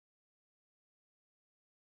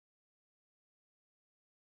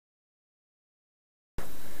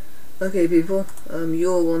Okay people,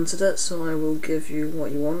 you all wanted it, so I will give you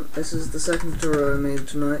what you want. This is the second tutorial I made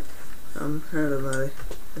tonight. Hello buddy.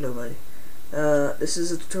 Hello buddy. This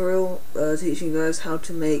is a tutorial teaching you guys how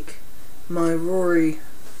to make my Rory,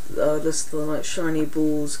 just the like shiny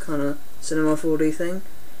balls kind of Cinema 4D thing.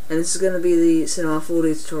 And this is going to be the Cinema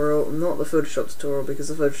 4D tutorial, not the Photoshop tutorial, because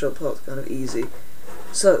the Photoshop part's kind of easy.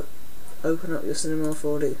 So, open up your Cinema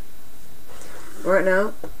 4D. Right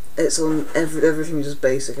now, it's on everything is just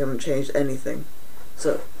basic. I haven't changed anything.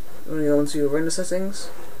 So, you want to go onto your render settings,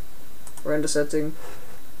 and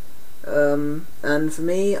for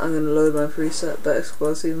me, I'm going to load my preset better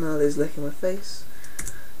quality. Now he's licking my face.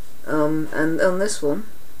 And on this one,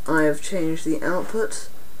 I have changed the output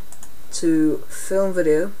to film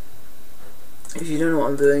video. If you don't know what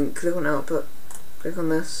I'm doing, click on output, click on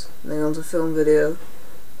this, and then on to film video,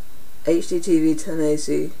 HDTV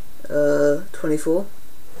 1080 24.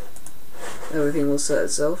 Everything will set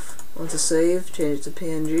itself. On to save, change it to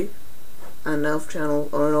PNG, and ELF channel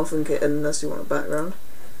on and off unless you want a background.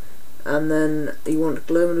 And then you want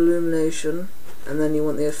glow and illumination, and then you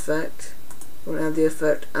want the effect. You want to add the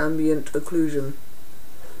effect ambient occlusion.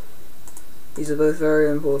 These are both very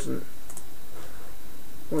important.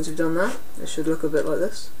 Once you've done that, it should look a bit like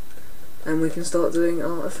this, and we can start doing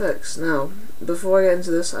our effects. Now, before I get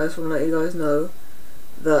into this, I just want to let you guys know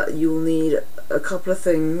that you'll need a couple of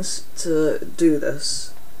things to do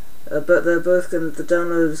this, but they're both going to, the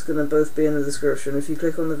download is going to both be in the description. If you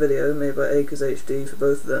click on the video made by Acres HD for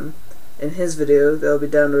both of them, in his video there'll be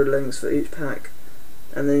download links for each pack,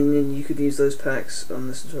 and then you could use those packs on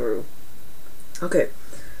this tutorial. Okay,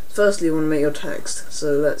 firstly you want to make your text,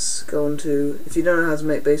 so let's go on to, if you don't know how to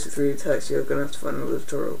make basic 3D text, you're going to have to find another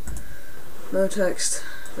tutorial. No text,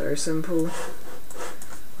 very simple.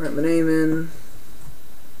 Write my name in,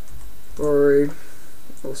 Rory,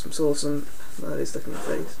 awesome, now he's looking at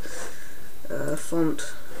the face.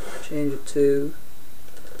 Font, change it to,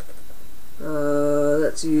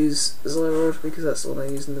 let's use Zyrod because that's the one I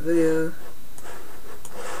used in the video.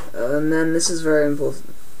 And then this is very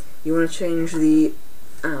important. You want to change the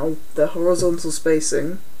horizontal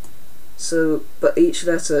spacing, so but each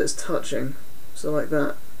letter is touching, so like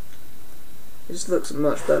that. It just looks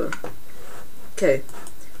much better. Okay,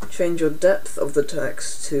 change your depth of the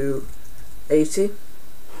text to 80,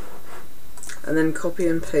 and then copy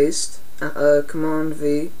and paste. Command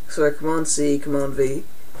C, Command V,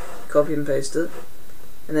 copy and paste it,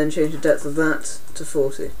 and then change the depth of that to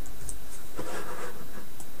 40.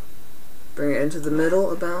 Bring it into the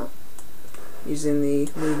middle about, using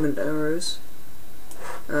the movement arrows,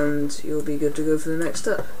 and you'll be good to go for the next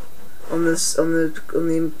step. On the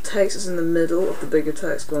text that's in the middle of the bigger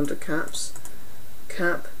text, go on to caps,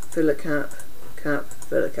 cap, fillet cap, cap,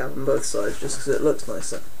 fillet cap on both sides, just because it looks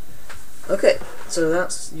nicer. Okay, so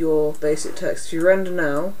that's your basic text. If you render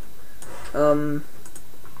now,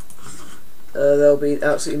 there'll be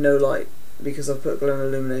absolutely no light because I've put glow and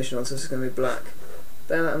illumination on, so this is going to be black.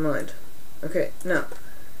 Bear that in mind. Okay, now,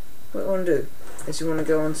 what you want to do is you want to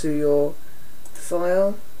go onto your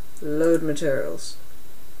file, load materials.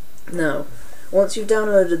 Now, once you've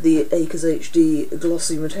downloaded the Acres HD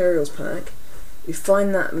glossy materials pack, you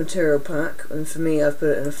find that material pack, and for me I've put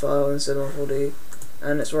it in a file in Cinema 4D,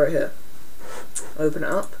 and it's right here. Open it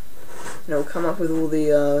up, and it will come up with all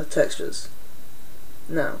the textures.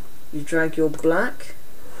 Now, you drag your black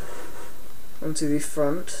onto the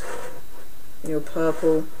front, and your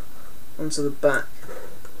purple onto the back.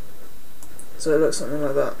 So it looks something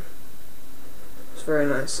like that. It's very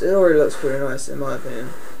nice. It already looks pretty nice in my opinion,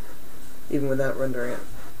 even without rendering it.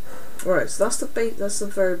 Alright, so that's the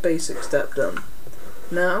very basic step done.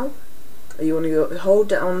 Now, you want to go hold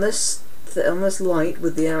down on this light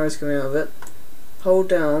with the arrows coming out of it. Hold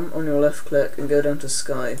down on your left click and go down to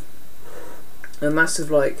sky. A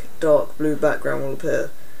massive like dark blue background will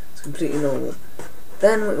appear. It's completely normal.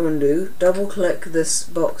 Then what you want to do, double click this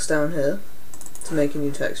box down here to make a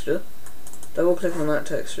new texture. Double click on that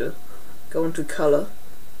texture. Go on to color,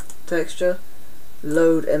 texture,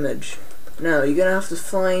 load image. Now you're going to have to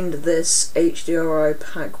find this HDRI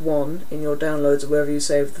pack 1 in your downloads or wherever you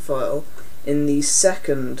saved the file in the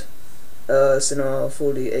second Cinema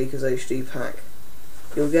 4D Acres HD pack.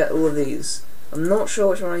 You'll get all of these. I'm not sure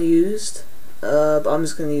which one I used, but I'm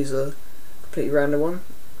just going to use a completely random one.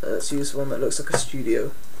 Let's use one that looks like a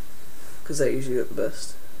studio, because they usually look the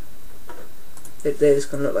best. They just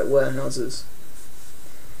kind of look like warehouses.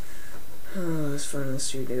 Let's find the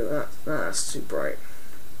studio. That's too bright.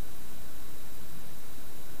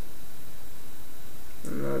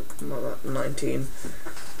 No, not that. 19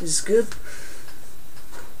 is good.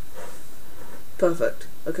 Perfect.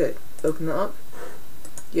 Okay, open that up.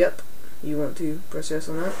 Yep, you want to press yes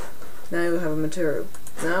on that. Now you'll have a material.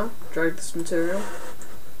 Now drag this material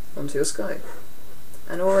onto your sky.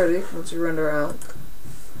 And already, once you render it out,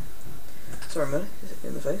 sorry man,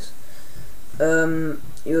 in the face.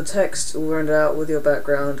 Your text will render out with your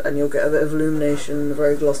background, and you'll get a bit of illumination, a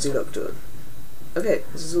very glossy look to it. Okay,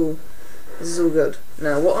 this is all good.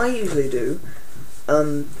 Now, what I usually do,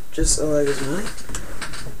 just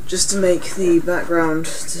to make the background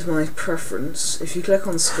to my preference, if you click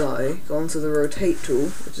on sky, go onto the rotate tool,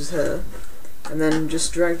 which is here, and then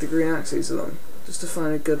just drag the green axes along, just to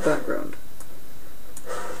find a good background.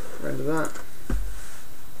 Render that.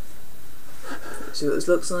 See what this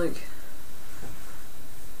looks like.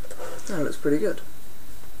 That looks pretty good.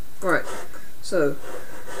 Right, so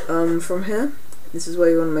from here, this is where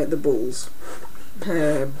you want to make the balls.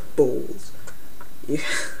 Balls. Yeah,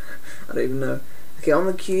 I don't even know. Okay, on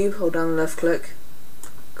the cube, hold down the left click,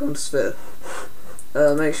 go on to sphere.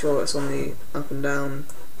 Make sure it's on the up and down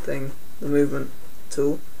thing, the movement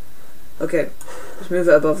tool. Okay, just move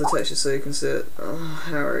it above the texture so you can see it. Oh,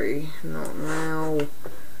 Harry, not now.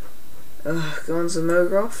 Go on to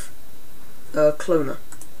MoGraph, cloner.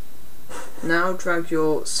 Now drag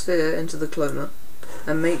your sphere into the cloner,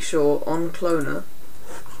 and make sure on cloner,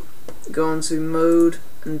 go on to mode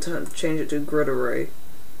and change it to grid array.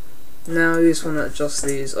 Now you just want to adjust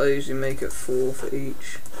these. I usually make it 4 for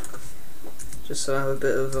each, just so I have a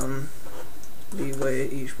bit of leeway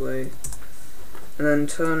each way. And then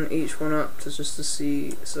turn each one up to just to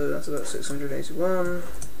see, so that's about 681,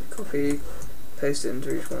 copy, paste it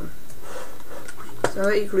into each one. So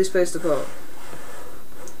they're equally spaced apart.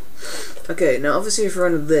 Okay, now obviously if you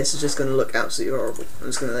render this, it's just going to look absolutely horrible. I'm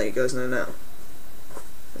just going to let you guys know now.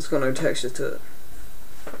 It's got no texture to it.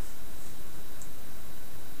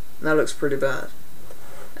 That looks pretty bad.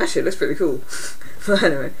 Actually, it looks pretty cool. But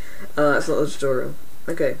anyway, it's not the tutorial.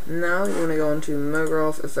 Okay, now you want to go on to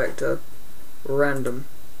MoGraph Effector Random,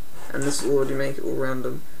 and this will already make it all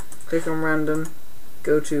random. Click on Random,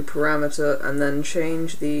 go to Parameter, and then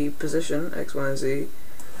change the position X, Y, and Z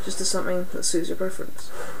just to something that suits your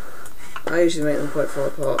preference. I usually make them quite far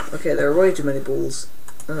apart. Okay, there are way too many balls.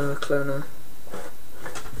 Cloner.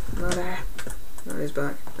 No, he's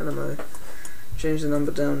back. And change the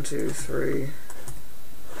number down to 3.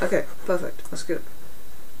 Okay, perfect. That's good.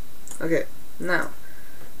 Okay, now,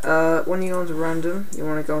 when you go onto random, you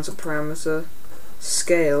want to go onto parameter,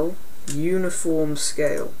 scale, uniform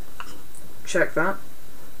scale. Check that,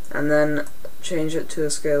 and then change it to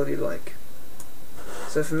a scale you like.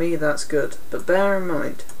 So for me, that's good. But bear in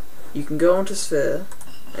mind, you can go onto sphere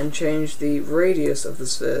and change the radius of the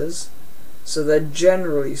spheres so they're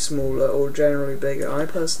generally smaller or generally bigger. I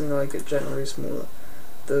personally like it generally smaller,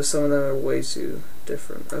 though some of them are way too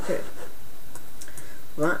different. Okay,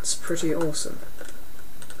 that's pretty awesome.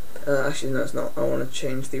 Actually no, it's not. I want to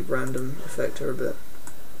change the random effector a bit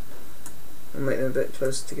and make them a bit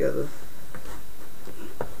closer together.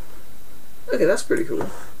 Okay, that's pretty cool.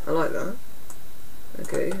 I like that.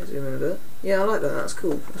 Okay, zoom in a bit. Yeah, I like that. That's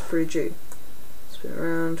cool. That's pretty G. Spin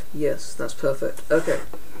around. Yes, that's perfect. Okay,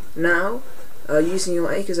 now using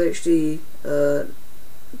your Acres HD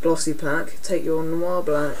glossy pack, take your noir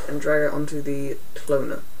black and drag it onto the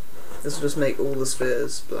cloner. This will just make all the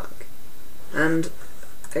spheres black. And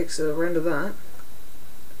render that.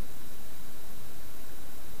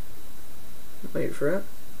 Wait for it.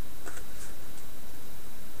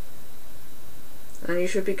 And you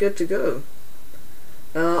should be good to go.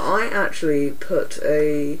 I actually put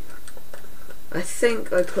I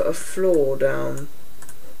think I put a floor down.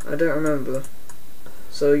 I don't remember.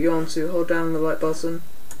 So you want to hold down the right button,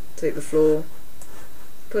 take the floor,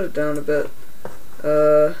 put it down a bit.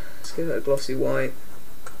 Let's give it a glossy white.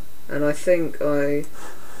 And I think I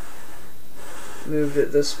moved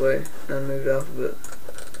it this way and moved out of it.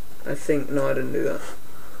 I think, no, I didn't do that.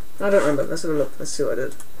 I don't remember. Let's have a look. Let's see what I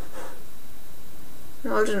did.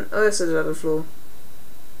 No, I didn't. Oh, yes, I did have a floor.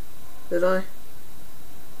 Did I?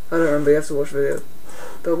 I don't remember. You have to watch the video.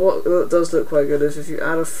 But what does look quite good is if you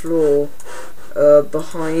add a floor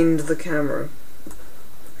behind the camera,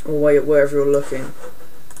 or wherever you're looking,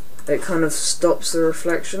 it kind of stops the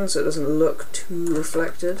reflection so it doesn't look too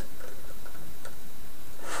reflected.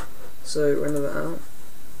 So render that out.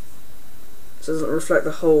 So it doesn't reflect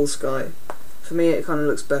the whole sky. For me it kind of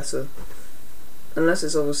looks better. Unless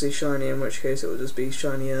it's obviously shiny, in which case it will just be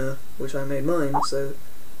shinier, which I made mine, so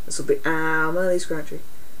this will be I'm really scratchy.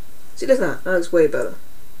 See, look at that, that looks way better.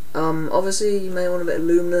 Obviously you may want a bit of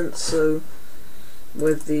luminance, so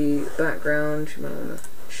with the background you might want to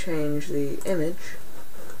change the image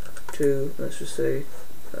to, let's just say,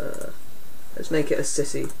 let's make it a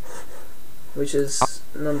city, which is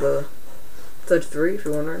number 33 if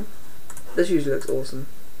you're wondering. This usually looks awesome.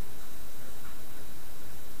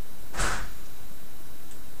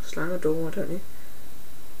 Slam a door, why don't you?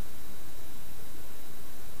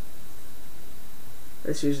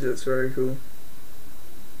 This usually looks very cool.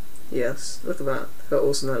 Yes, look at that, how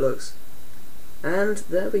awesome that looks. And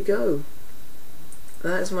there we go.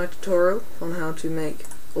 That is my tutorial on how to make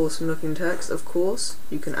awesome looking text. Of course,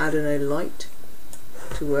 you can add in a light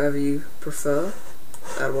to wherever you prefer.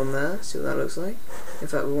 Add one there, see what that looks like. In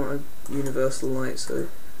fact, we want a universal light, so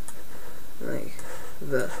like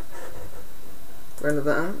there. Render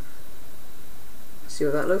that out. See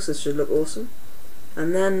what that looks, this should look awesome.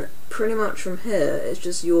 And then pretty much from here, it's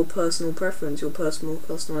just your personal preference, your personal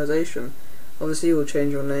customization. Obviously you will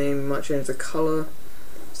change your name, you might change the colour,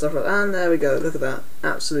 stuff like that, and there we go, look at that,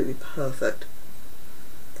 absolutely perfect.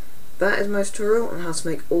 That is my tutorial on how to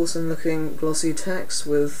make awesome looking glossy text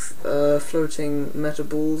with floating meta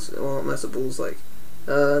balls, well not meta balls, like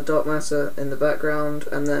dark matter in the background,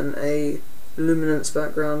 and then a luminance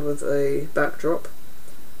background with a backdrop.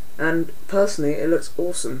 And personally, it looks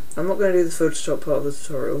awesome. I'm not going to do the Photoshop part of the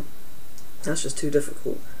tutorial, that's just too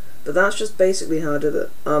difficult. But that's just basically how I did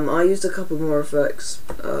it. I used a couple more effects,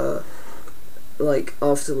 like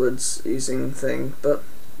afterwards using thing, but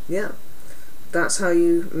yeah, that's how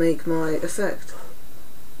you make my effect.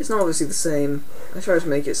 It's not obviously the same, I try to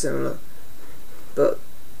make it similar, but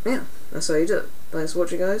yeah, that's how you do it. Thanks for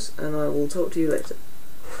watching guys, and I will talk to you later.